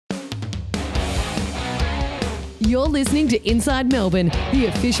You're listening to Inside Melbourne, the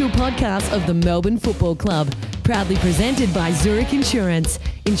official podcast of the Melbourne Football Club. Proudly presented by Zurich Insurance,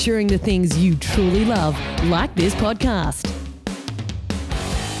 ensuring the things you truly love, like this podcast.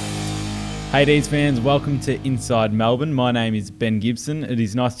 Hey D's fans, welcome to Inside Melbourne. My name is Ben Gibson. It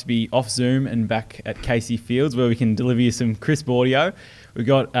is nice to be off Zoom and back at Casey Fields where we can deliver you some crisp audio. We've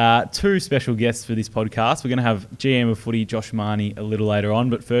got two special guests for this podcast. We're going to have GM of footy, Josh Mahoney, a little later on.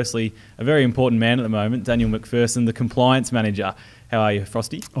 But firstly, a very important man at the moment, Daniel McPherson, the Compliance Manager. How are you,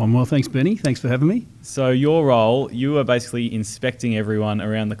 Frosty? I'm well, thanks, Benny. Thanks for having me. So your role, you are basically inspecting everyone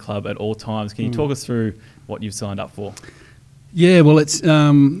around the club at all times. Can you talk us through what you've signed up for? Yeah, well, it's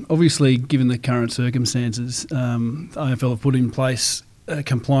obviously, given the current circumstances, the AFL have put in place a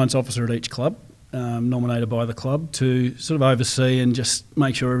compliance officer at each club, nominated by the club, to sort of oversee and just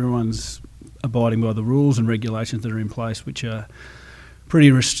make sure everyone's abiding by the rules and regulations that are in place, which are pretty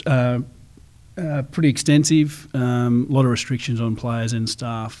extensive, a lot of restrictions on players and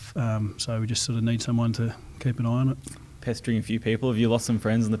staff, so we just sort of need someone to keep an eye on it. Pestering a few people. Have you lost some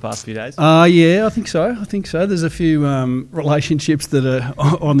friends in the past few days? Yeah, I think so. There's a few relationships that are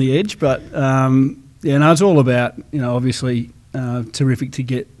on the edge, but it's all about, obviously terrific to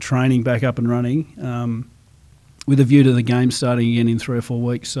get training back up and running with a view to the game starting again in 3 or 4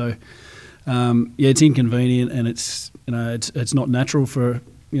 weeks. So it's inconvenient and it's not natural for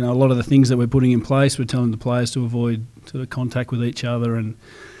a lot of the things that we're putting in place. We're telling the players to avoid sort of contact with each other, and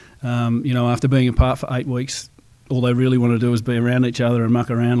after being apart for 8 weeks, all they really want to do is be around each other and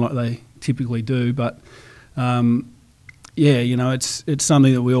muck around like they typically do. But, it's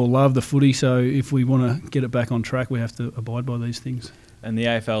something that we all love, the footy, so if we want to get it back on track, we have to abide by these things. And the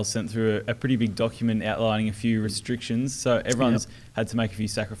AFL sent through a pretty big document outlining a few restrictions, so everyone's had to make a few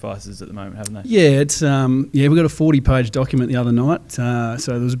sacrifices at the moment, haven't they? Yeah, it's we got a 40-page document the other night, so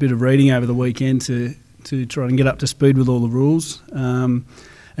there was a bit of reading over the weekend to try and get up to speed with all the rules. And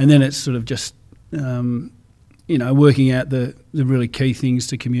then it's sort of just... working out the really key things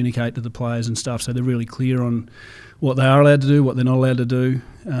to communicate to the players and stuff, so they're really clear on what they are allowed to do, what they're not allowed to do,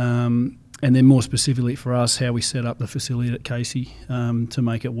 and then more specifically for us, how we set up the facility at Casey to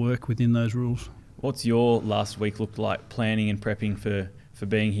make it work within those rules. What's your last week looked like planning and prepping for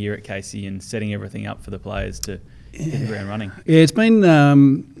being here at Casey and setting everything up for the players to hit the ground running? Yeah, it's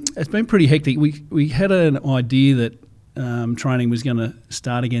been pretty hectic. We had an idea that training was going to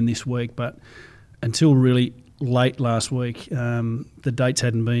start again this week, but until really late last week, the dates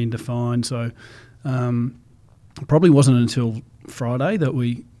hadn't been defined, so it probably wasn't until Friday that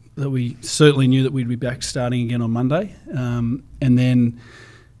we certainly knew that we'd be back starting again on Monday, and then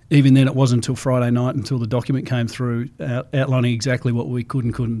even then it wasn't until Friday night until the document came through outlining exactly what we could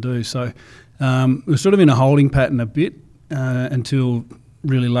and couldn't do. So we were sort of in a holding pattern a bit until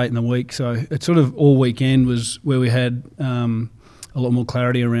really late in the week. So it sort of all weekend was where we had a lot more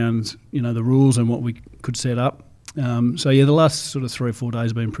clarity around the rules and what we could set up. The last sort of 3 or 4 days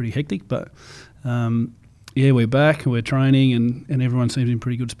have been pretty hectic, but we're back, we're training, and everyone seems in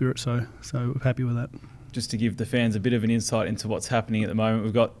pretty good spirit, so we're happy with that. Just to give the fans a bit of an insight into what's happening at the moment,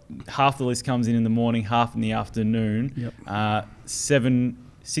 we've got half the list comes in the morning, half in the afternoon. Yep.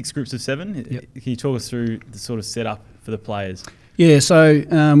 6 groups of 7. Yep. Can you talk us through the sort of setup for the players? Yeah, so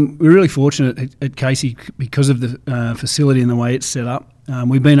we're really fortunate at Casey because of the facility and the way it's set up.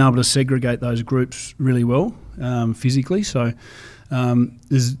 We've been able to segregate those groups really well physically, so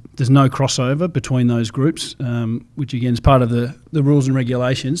there's no crossover between those groups, which again is part of the rules and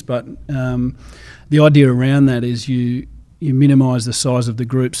regulations. But the idea around that is you minimise the size of the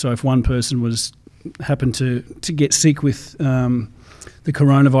group. So if one person happened to get sick with the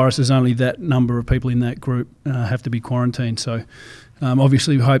coronavirus, there's only that number of people in that group have to be quarantined. So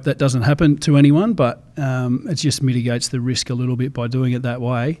obviously we hope that doesn't happen to anyone, but it just mitigates the risk a little bit by doing it that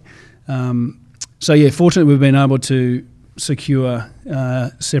way. Fortunately we've been able to secure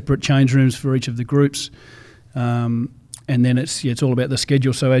separate change rooms for each of the groups. And then it's all about the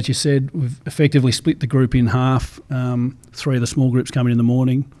schedule. So as you said, we've effectively split the group in half. 3 of the small groups come in the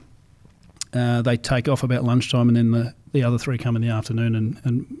morning. They take off about lunchtime, and then the other 3 come in the afternoon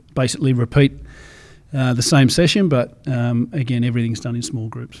and basically repeat the same session, but again, everything's done in small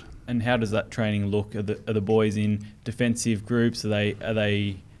groups. And how does that training look? Are the boys in defensive groups? Are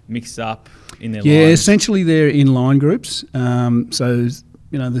they mixed up in their lines? Yeah, essentially they're in line groups. There's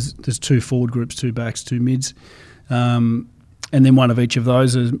 2 forward groups, 2 backs, 2 mids, and then one of each of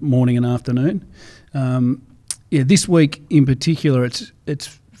those is morning and afternoon. This week in particular,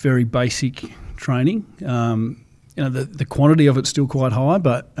 it's very basic training. The quantity of it's still quite high,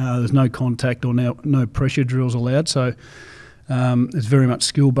 but there's no contact or no pressure drills allowed. So it's very much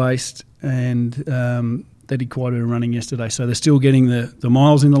skill based, and they did quite a bit of running yesterday. So they're still getting the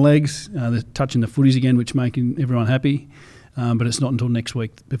miles in the legs. They're touching the footies again, which making everyone happy. But it's not until next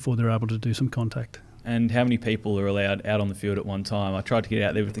week before they're able to do some contact. And how many people are allowed out on the field at one time? I tried to get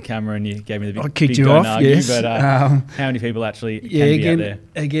out there with the camera and you gave me the big, I kicked big you don't off, argue, yes. But how many people actually can be out there?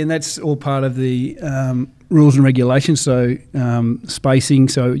 Again, that's all part of the rules and regulations. So spacing.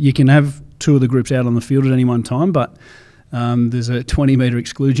 So you can have two of the groups out on the field at any one time, but there's a 20-metre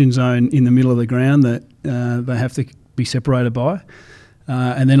exclusion zone in the middle of the ground that they have to be separated by.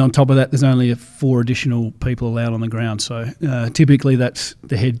 And then on top of that, there's only 4 additional people allowed on the ground. So typically that's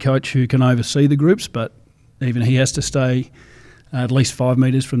the head coach who can oversee the groups, but even he has to stay at least 5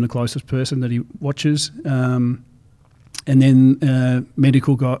 metres from the closest person that he watches. And then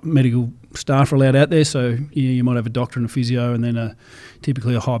medical staff are allowed out there. So you might have a doctor and a physio, and then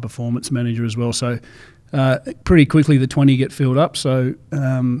typically a high-performance manager as well. So pretty quickly the 20 get filled up. So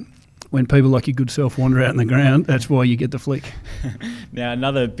when people like your good self wander out in the ground, that's why you get the flick. Now,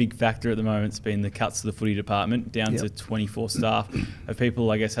 another big factor at the moment has been the cuts to the footy department, down to 24 staff. Have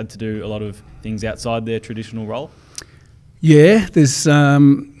people, I guess, had to do a lot of things outside their traditional role? Yeah, there's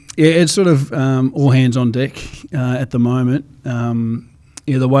it's sort of all hands on deck at the moment.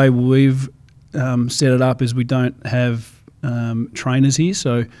 The way we've set it up is we don't have trainers here,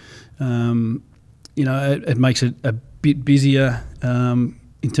 so it makes it a bit busier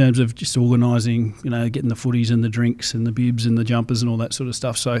in terms of just organising, getting the footies and the drinks and the bibs and the jumpers and all that sort of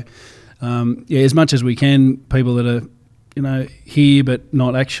stuff. So, as much as we can, people that are, here but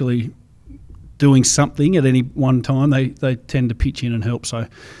not actually doing something at any one time, they tend to pitch in and help. So,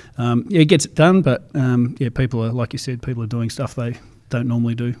 it gets it done, but, people are, like you said, people are doing stuff they don't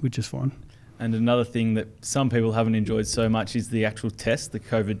normally do, which is fine. And another thing that some people haven't enjoyed so much is the actual test, the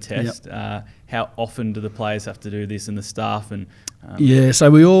COVID test. Yep. How often do the players have to do this and the staff? And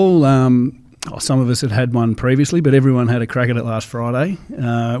so we all, some of us had one previously, but everyone had a crack at it last Friday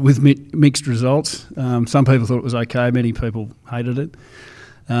with mixed results. Some people thought it was okay, many people hated it.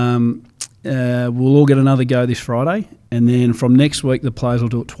 We'll all get another go this Friday, and then from next week the players will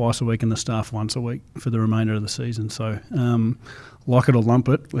do it twice a week and the staff once a week for the remainder of the season. So like it or lump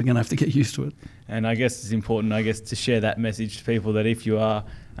it, we're going to have to get used to it. And I guess it's important, to share that message to people that if you are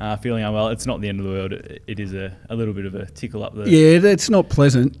feeling unwell, it's not the end of the world. It is a little bit of a tickle up the... Yeah, it's not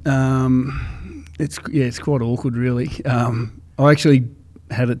pleasant. It's quite awkward, really. I actually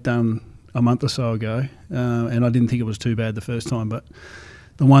had it done a month or so ago, and I didn't think it was too bad the first time, but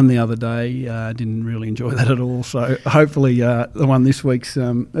the one the other day, didn't really enjoy that at all. So hopefully the one this week's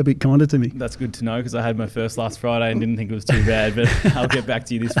a bit kinder to me. That's good to know, because I had my first last Friday and didn't think it was too bad, but I'll get back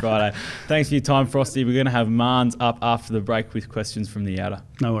to you this Friday. Thanks for your time, Frosty. We're going to have Marnes up after the break with questions from the outer.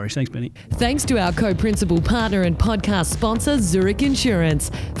 No worries. Thanks, Benny. Thanks to our co-principal partner and podcast sponsor, Zurich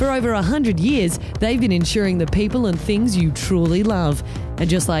Insurance. For over 100 years, they've been insuring the people and things you truly love. And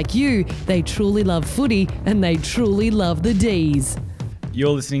just like you, they truly love footy and they truly love the D's.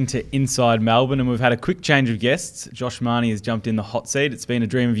 You're listening to Inside Melbourne, and we've had a quick change of guests. Josh Mahoney has jumped in the hot seat. It's been a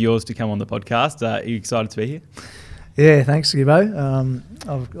dream of yours to come on the podcast. Are you excited to be here? Yeah, thanks, Gibbo.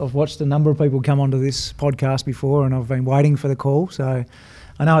 I've watched a number of people come onto this podcast before, and I've been waiting for the call. So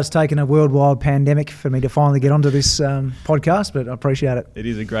I know it's taken a worldwide pandemic for me to finally get onto this podcast, but I appreciate it. It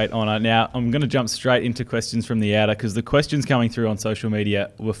is a great honour. Now, I'm going to jump straight into questions from the outer, because the questions coming through on social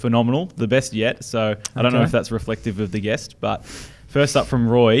media were phenomenal, the best yet. So I don't know if that's reflective of the guest, but... First up from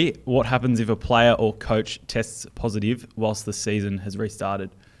Roy, what happens if a player or coach tests positive whilst the season has restarted?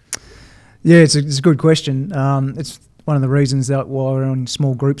 Yeah, it's a good question. It's one of the reasons that why we're in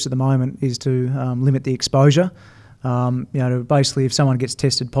small groups at the moment is to limit the exposure. Basically, if someone gets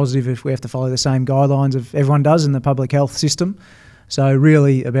tested positive, if we have to follow the same guidelines of everyone does in the public health system. So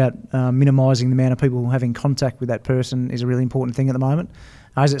really about minimising the amount of people having contact with that person is a really important thing at the moment.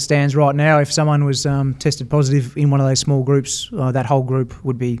 As it stands right now, if someone was tested positive in one of those small groups, that whole group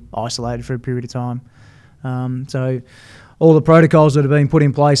would be isolated for a period of time. So all the protocols that have been put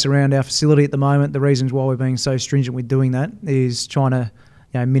in place around our facility at the moment, the reasons why we're being so stringent with doing that is trying to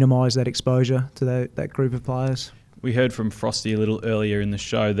minimise that exposure to that group of players. We heard from Frosty a little earlier in the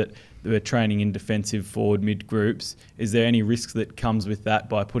show that we're training in defensive forward mid-groups. Is there any risk that comes with that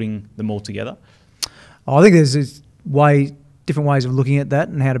by putting them all together? I think there's different ways of looking at that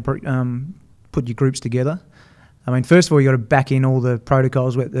and how to put your groups together. I mean, first of all, you've got to back in all the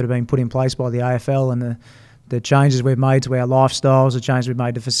protocols that have been put in place by the AFL and the changes we've made to our lifestyles, the changes we've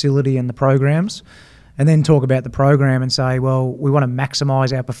made to facility and the programs, and then talk about the program and say, well, we want to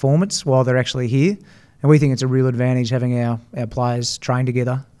maximise our performance while they're actually here, And we think it's a real advantage having our players train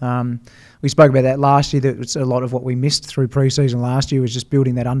together. We spoke about that last year, that it's a lot of what we missed through pre-season last year was just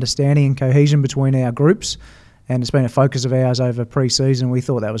building that understanding and cohesion between our groups. And it's been a focus of ours over pre-season. We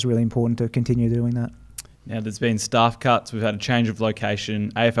thought that was really important to continue doing that. Now, there's been staff cuts, we've had a change of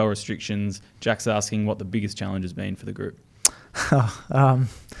location, AFL restrictions. Jack's asking what the biggest challenge has been for the group.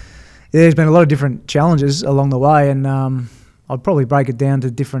 There's been a lot of different challenges along the way, and I'd probably break it down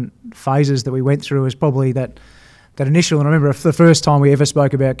to different phases that we went through. Is probably that initial, and I remember the first time we ever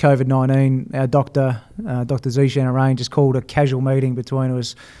spoke about COVID-19, our doctor, Dr. Zishan Arain, just called a casual meeting between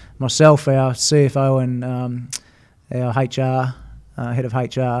myself, our CFO, and our HR, head of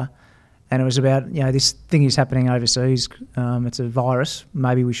HR, and it was about, this thing is happening overseas, it's a virus,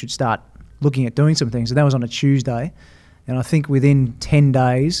 maybe we should start looking at doing some things. And that was on a Tuesday, and I think within 10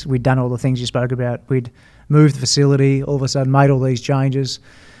 days we'd done all the things you spoke about. We'd moved the facility, all of a sudden made all these changes.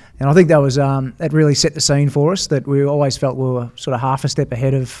 And I think that was that really set the scene for us, that we always felt we were sort of half a step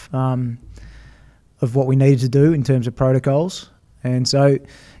ahead of what we needed to do in terms of protocols. And so,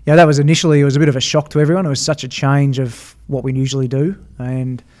 that was initially, it was a bit of a shock to everyone. It was such a change of what we usually do.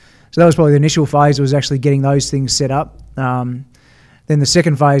 And so that was probably the initial phase, was actually getting those things set up. Then the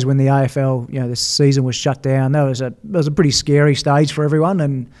second phase, when the AFL, the season was shut down, that was a pretty scary stage for everyone.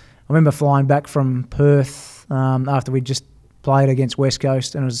 And I remember flying back from Perth after we'd just played against West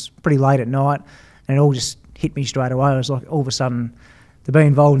Coast, and it was pretty late at night, and it all just hit me straight away. It was like, all of a sudden, to be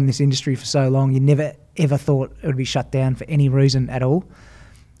involved in this industry for so long, you never ever thought it would be shut down for any reason at all.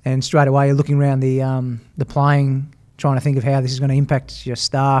 And straight away you're looking around the playing, trying to think of how this is going to impact your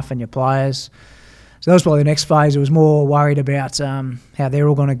staff and your players. So that was probably the next phase. It was more worried about how they're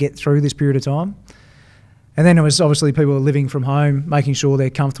all going to get through this period of time. And then it was obviously people living from home, making sure they're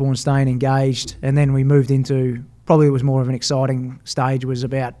comfortable and staying engaged. And then we moved into, probably it was more of an exciting stage, was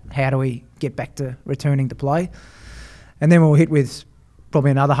about how do we get back to returning to play. And then we were hit with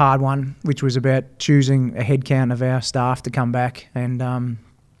probably another hard one, which was about choosing a head count of our staff to come back. And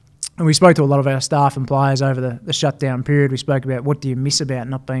we spoke to a lot of our staff and players over the shutdown period. We spoke about what do you miss about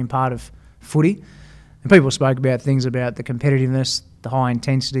not being part of footy. And people spoke about things about the competitiveness, the high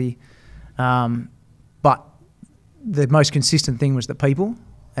intensity, but the most consistent thing was the people.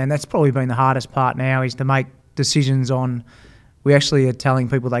 And that's probably been the hardest part now, is to make decisions on, we actually are telling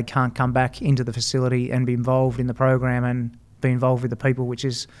people they can't come back into the facility and be involved in the program and be involved with the people, which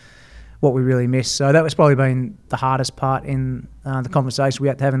is what we really miss. So that was probably been the hardest part in the conversation we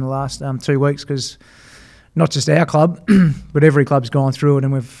had to have in the last 2 weeks, because not just our club, but every club's gone through it,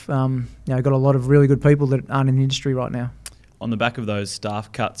 and we've got a lot of really good people that aren't in the industry right now. On the back of those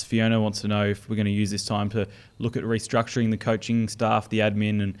staff cuts, Fiona wants to know if we're going to use this time to look at restructuring the coaching staff, the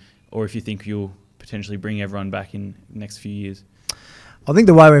admin, or if you think you'll potentially bring everyone back in the next few years. I think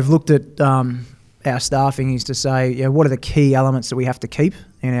the way we've looked at our staffing is to say, what are the key elements that we have to keep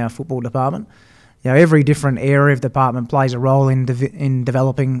in our football department? Every different area of the department plays a role in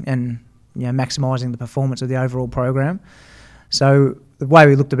developing and maximising the performance of the overall program. So the way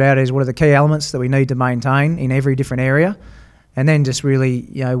we looked about it is, what are the key elements that we need to maintain in every different area? And then just really,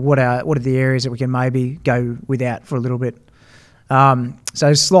 what are the areas that we can maybe go without for a little bit.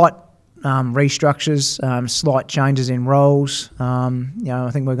 So slight restructures, slight changes in roles. I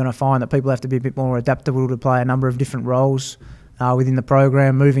think we're going to find that people have to be a bit more adaptable to play a number of different roles within the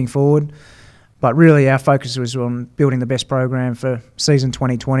program moving forward. But really our focus was on building the best program for season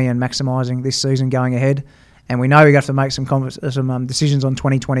 2020 and maximising this season going ahead. And we know we have to make some decisions on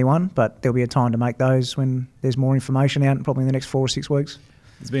 2021, but there'll be a time to make those when there's more information out, probably in the next 4 or 6 weeks.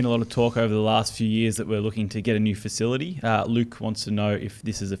 There's been a lot of talk over the last few years that we're looking to get a new facility. Luke wants to know if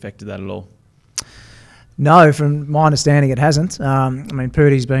this has affected that at all. No, from my understanding, it hasn't.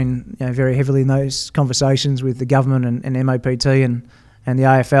 Purdy's been very heavily in those conversations with the government and MOPT and the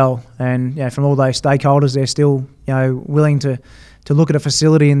AFL, and from all those stakeholders, they're still willing to look at a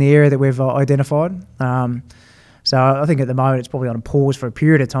facility in the area that we've identified. So I think at the moment it's probably on a pause for a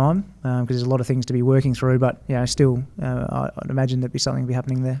period of time because there's a lot of things to be working through. But still, I'd imagine there'd be something to be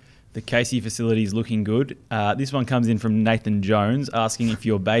happening there. The Casey facility is looking good. This one comes in from Nathan Jones asking if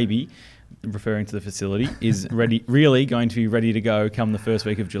your baby, referring to the facility, is really going to be ready to go come the first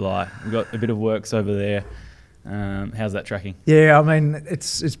week of July. We've got a bit of works over there. How's that tracking? Yeah,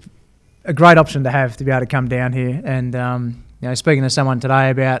 it's a great option to have, to be able to come down here. And speaking to someone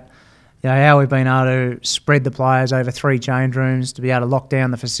today about how we've been able to spread the players over 3 change rooms, to be able to lock down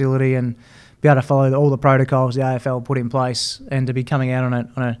the facility and be able to follow all the protocols the AFL put in place, and to be coming out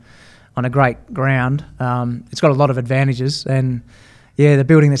on a great ground. It's got a lot of advantages, and Yeah, the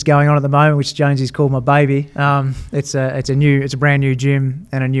building that's going on at the moment, which Jonesy's called my baby. It's a brand new gym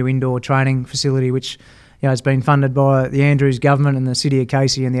and a new indoor training facility, which has been funded by the Andrews government and the City of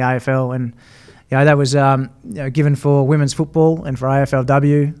Casey and the AFL, and that was given for women's football and for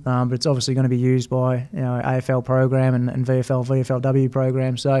AFLW, but it's obviously going to be used by AFL program and VFLW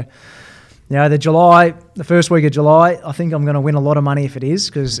program. So the first week of July, I think I'm going to win a lot of money if it is,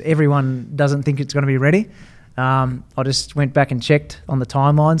 because everyone doesn't think it's going to be ready. I just went back and checked on the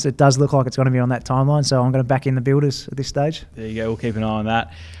timelines. It does look like it's going to be on that timeline, so I'm going to back in the builders at this stage. There you go. We'll keep an eye on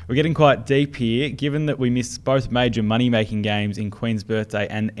that. We're getting quite deep here. Given that we missed both major money-making games in Queen's Birthday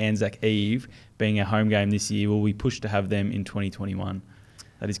and Anzac Eve, being our home game this year, will we push to have them in 2021?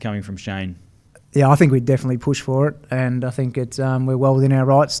 That is coming from Shane. Yeah, I think we'd definitely push for it, and I think it's we're well within our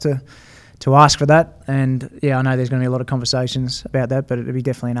rights to ask for that. And I know there's going to be a lot of conversations about that, but it'd be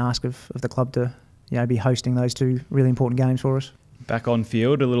definitely an ask of the club to be hosting those two really important games for us. Back on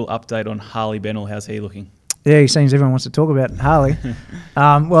field, a little update on Harley Bennell. How's he looking? Yeah, he seems everyone wants to talk about Harley.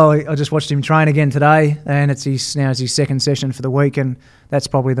 Well, I just watched him train again today, and it's his second session for the week, and that's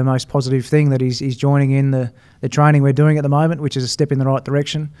probably the most positive thing, that he's joining in the training we're doing at the moment, which is a step in the right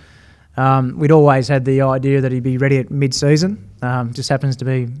direction. We'd always had the idea that he'd be ready at mid-season. Just happens to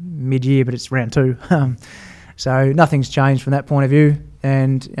be mid-year, but it's round 2. So nothing's changed from that point of view,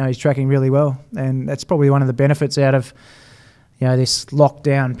 and he's tracking really well, and that's probably one of the benefits out of this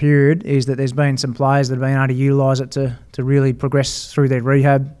lockdown period, is that there's been some players that have been able to utilise it to really progress through their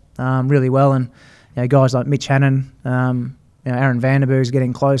rehab really well, and guys like Mitch Hannon, Aaron Vanderberg's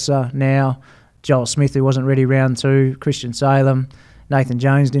getting closer now, Joel Smith, who wasn't ready round 2, Christian Salem, Nathan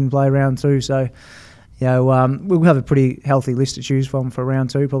Jones didn't play round 2, so we'll have a pretty healthy list to choose from for round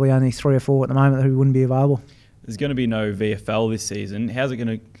 2, probably only 3 or 4 at the moment who wouldn't be available. There's going to be no VFL this season. How's it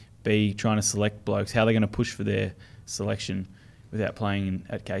going to be trying to select blokes? How are they going to push for their selection without playing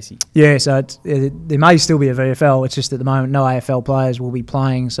at Casey? Yeah, so there may still be a VFL. It's just at the moment no AFL players will be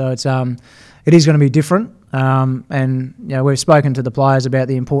playing, so it is going to be different. And we've spoken to the players about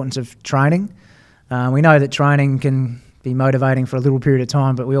the importance of training. We know that training can be motivating for a little period of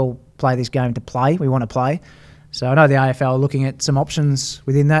time, but we all play this game to play. We want to play. So I know the AFL are looking at some options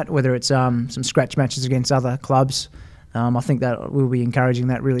within that, whether it's some scratch matches against other clubs. I think that we'll be encouraging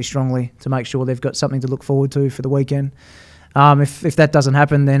that really strongly to make sure they've got something to look forward to for the weekend. If that doesn't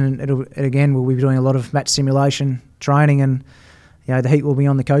happen, then we'll be doing a lot of match simulation training, and the heat will be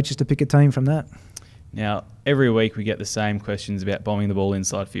on the coaches to pick a team from that. Now, every week we get the same questions about bombing the ball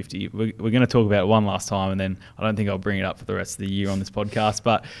inside 50. We're going to talk about it one last time, and then I don't think I'll bring it up for the rest of the year on this podcast.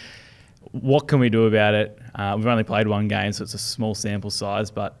 But what can we do about it? We've only played one game, so it's a small sample size,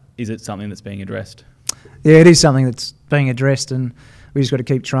 but is it something that's being addressed? Yeah, it is something that's being addressed, and we just got to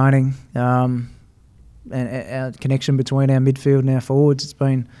keep training. And our connection between our midfield and our forwards, it's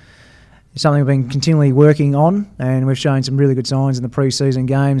been something we've been continually working on, and we've shown some really good signs in the pre-season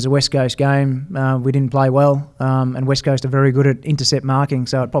games. The West Coast game, we didn't play well, and West Coast are very good at intercept marking,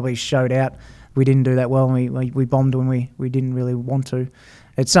 so it probably showed out we didn't do that well, and we bombed when we didn't really want to.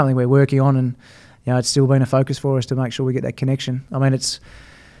 It's something we're working on, and it's still been a focus for us to make sure we get that connection. I mean, it's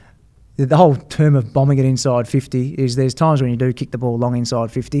the whole term of bombing it inside 50 is there's times when you do kick the ball long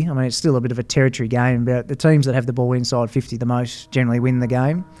inside 50. I mean, it's still a bit of a territory game, but the teams that have the ball inside 50 the most generally win the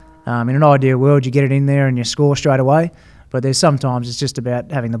game. In an ideal world, you get it in there and you score straight away, but there's sometimes it's just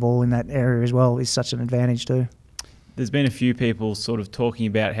about having the ball in that area as well is such an advantage too. There's been a few people sort of talking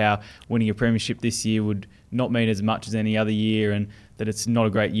about how winning a premiership this year would not mean as much as any other year, and that it's not a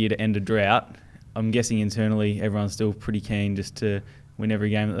great year to end a drought. I'm guessing internally everyone's still pretty keen just to win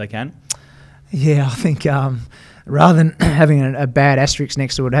every game that they can. Yeah, I think rather than having a bad asterisk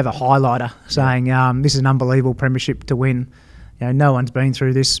next to it, have a highlighter saying this is an unbelievable premiership to win. No one's been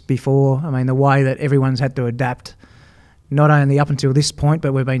through this before. I mean, the way that everyone's had to adapt, not only up until this point,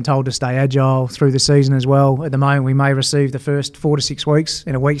 but we've been told to stay agile through the season as well. At the moment, we may receive the first 4 to 6 weeks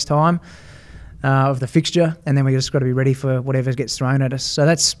in a week's time of the fixture, and then we just got to be ready for whatever gets thrown at us. So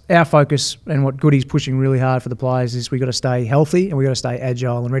that's our focus, and what Goody's pushing really hard for the players is we got to stay healthy and we got to stay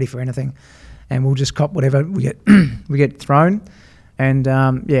agile and ready for anything, and we'll just cop whatever we get thrown. And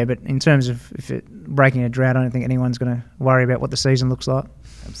but in terms of breaking a drought, I don't think anyone's going to worry about what the season looks like.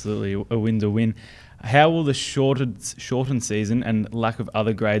 Absolutely, a win's a win. How will the shortened season and lack of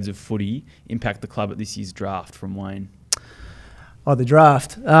other grades of footy impact the club at this year's draft? From Wayne. Oh, the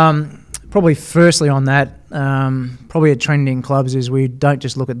draft. Probably firstly on that, probably a trend in clubs is we don't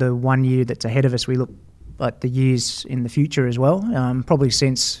just look at the 1 year that's ahead of us, we look at the years in the future as well, probably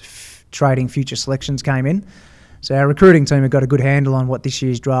since trading future selections came in. So our recruiting team have got a good handle on what this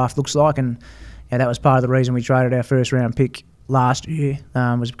year's draft looks like, and that was part of the reason we traded our first round pick last year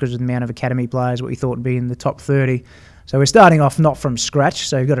was because of the amount of academy players, what we thought would be in the top 30. So we're starting off not from scratch,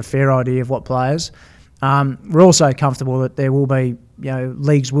 so we've got a fair idea of what players. We're also comfortable that there will be,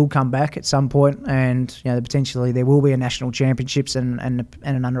 leagues will come back at some point, and potentially there will be a national championships and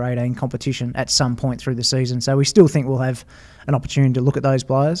an under-18 competition at some point through the season. So we still think we'll have an opportunity to look at those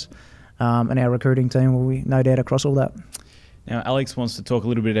players, and our recruiting team will be no doubt across all that. Now, Alex wants to talk a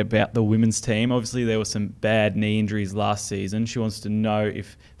little bit about the women's team. Obviously, there were some bad knee injuries last season. She wants to know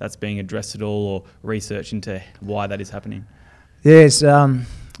if that's being addressed at all or research into why that is happening. Yes,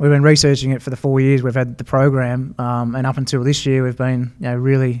 we've been researching it for the 4 years we've had the program, and up until this year we've been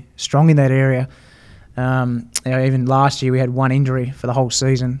really strong in that area. Even last year we had one injury for the whole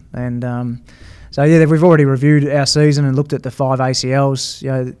season, and we've already reviewed our season and looked at the 5 ACLs.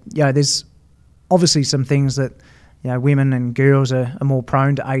 There's obviously some things that women and girls are more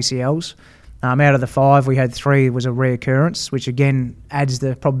prone to ACLs. Out of the 5, we had 3 was a reoccurrence, which again adds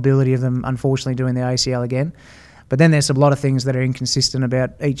the probability of them unfortunately doing the ACL again. But then there's a lot of things that are inconsistent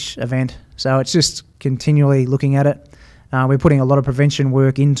about each event. So it's just continually looking at it. We're putting a lot of prevention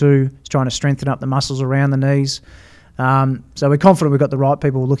work into trying to strengthen up the muscles around the knees. So we're confident we've got the right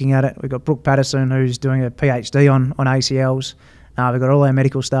people looking at it. We've got Brooke Patterson, who's doing a PhD on ACLs. We've got all our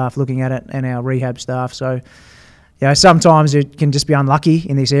medical staff looking at it and our rehab staff. So sometimes it can just be unlucky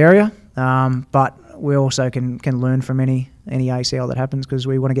in this area, but we also can learn from any ACL that happens, because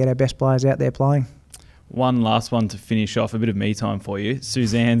we want to get our best players out there playing. One last one to finish off, a bit of me time for you.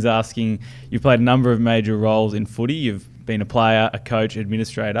 Suzanne's asking, you've played a number of major roles in footy. You've been a player, a coach,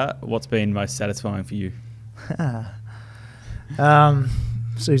 administrator. What's been most satisfying for you?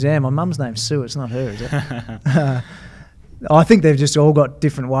 Suzanne, my mum's name's Sue. It's not her, is it? I think they've just all got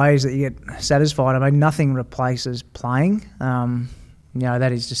different ways that you get satisfied. I mean, nothing replaces playing.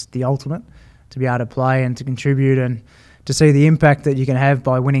 That is just the ultimate, to be able to play and to contribute and to see the impact that you can have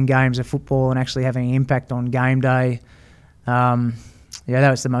by winning games of football and actually having an impact on game day. That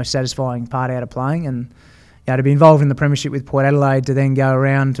was the most satisfying part out of playing. And to be involved in the premiership with Port Adelaide, to then go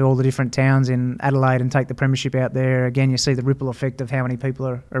around to all the different towns in Adelaide and take the premiership out there, again, you see the ripple effect of how many people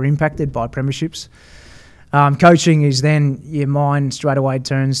are impacted by premierships. Coaching is then your mind straight away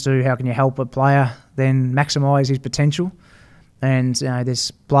turns to how can you help a player then maximise his potential. And there's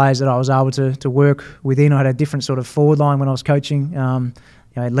players that I was able to work within. I had a different sort of forward line when I was coaching.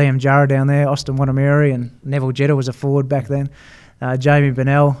 Liam Jarrah down there, Austin Wanameri, and Neville Jetta was a forward back then. Jamie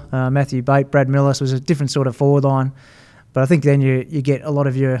Bennell, Matthew Bate, Brad Millis was a different sort of forward line. But I think then you get a lot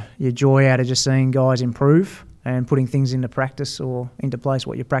of your joy out of just seeing guys improve and putting things into practice or into place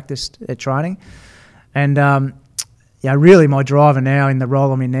what you practiced at training. And really my driver now in the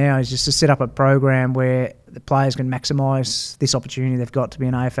role I'm in now is just to set up a program where the players can maximise this opportunity they've got to be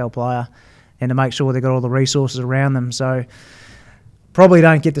an AFL player, and to make sure they've got all the resources around them. So probably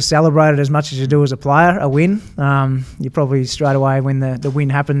don't get to celebrate it as much as you do as a player, a win. You probably straight away when the win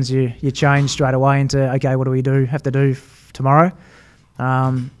happens, you change straight away into, okay, what do we have to do tomorrow?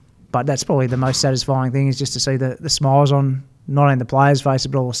 But that's probably the most satisfying thing, is just to see the smiles on not only the players' faces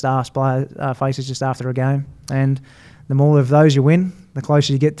but all the staff's faces just after a game. And the more of those you win, the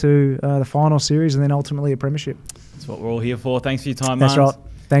closer you get to the final series and then ultimately a premiership. That's what we're all here for. Thanks for your time, That's Marnes. right.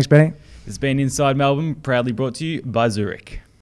 Thanks, Benny. It's been Inside Melbourne, proudly brought to you by Zurich.